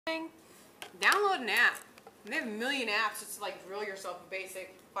Download an app. And they have a million apps just to like drill yourself a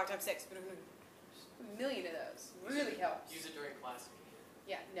basic 5 times 6. A million of those. Really helps. Use it during class.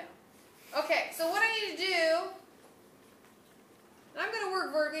 Yeah, no. Okay, so what I need to do, and I'm going to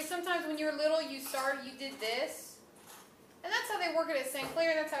work vertically. Sometimes when you're little, you did this. And that's how they work it at St. Clair,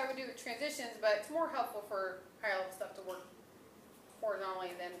 and that's how I would do with transitions, but it's more helpful for higher level stuff to work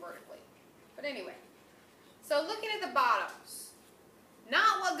horizontally than vertically. But anyway, so looking at the bottoms,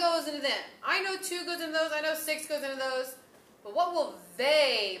 not what goes into them. I know 2 goes into those, I know 6 goes into those, but what will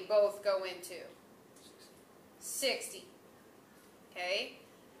they both go into? 60. Okay?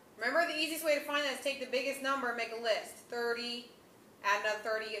 Remember, the easiest way to find that is take the biggest number and make a list. 30, add another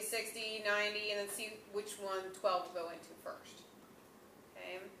 30, get 60, 90, and then see which one 12 will go into first.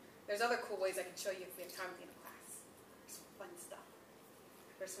 Okay? There's other cool ways I can show you if we have time at the end of class. There's some fun stuff.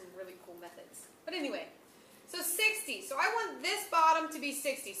 There's some really cool methods. But anyway, so 60. So I want this bottom to be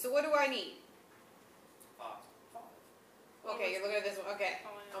 60. So what do I need? 5. Okay, you're looking at this one. Okay,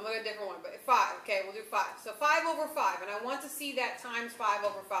 I'm looking at a different one. But 5. Okay, we'll do 5. So 5 over 5. And I want to see that times 5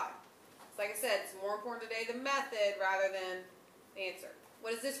 over 5. So like I said, it's more important today the method rather than the answer.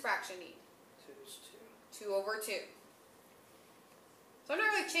 What does this fraction need? 2 is 2. 2 over 2. So I'm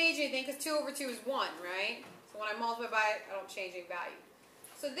not really changing anything because 2 over 2 is 1, right? So when I multiply by it, I don't change any value.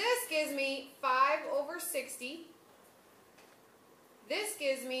 So this gives me 5 over 60. This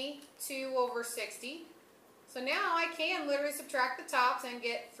gives me 2 over 60. So now I can literally subtract the tops and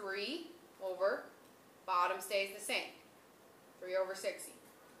get 3 over, bottom stays the same, 3 over 60.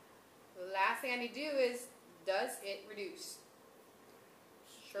 The last thing I need to do is, does it reduce?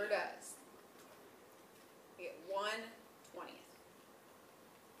 Sure does. You get 1/20.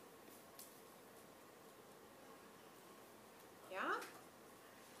 Yeah?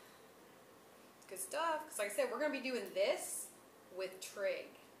 Good stuff. Because like I said, we're going to be doing this with trig.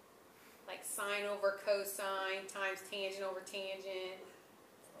 Like sine over cosine times tangent over tangent.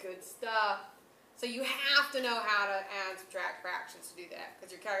 Good stuff. So you have to know how to add and subtract fractions to do that.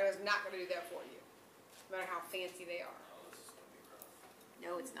 Because your calculator is not going to do that for you. No matter how fancy they are. Oh, this is going to be rough.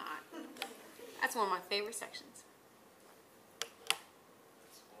 No, it's not. That's one of my favorite sections.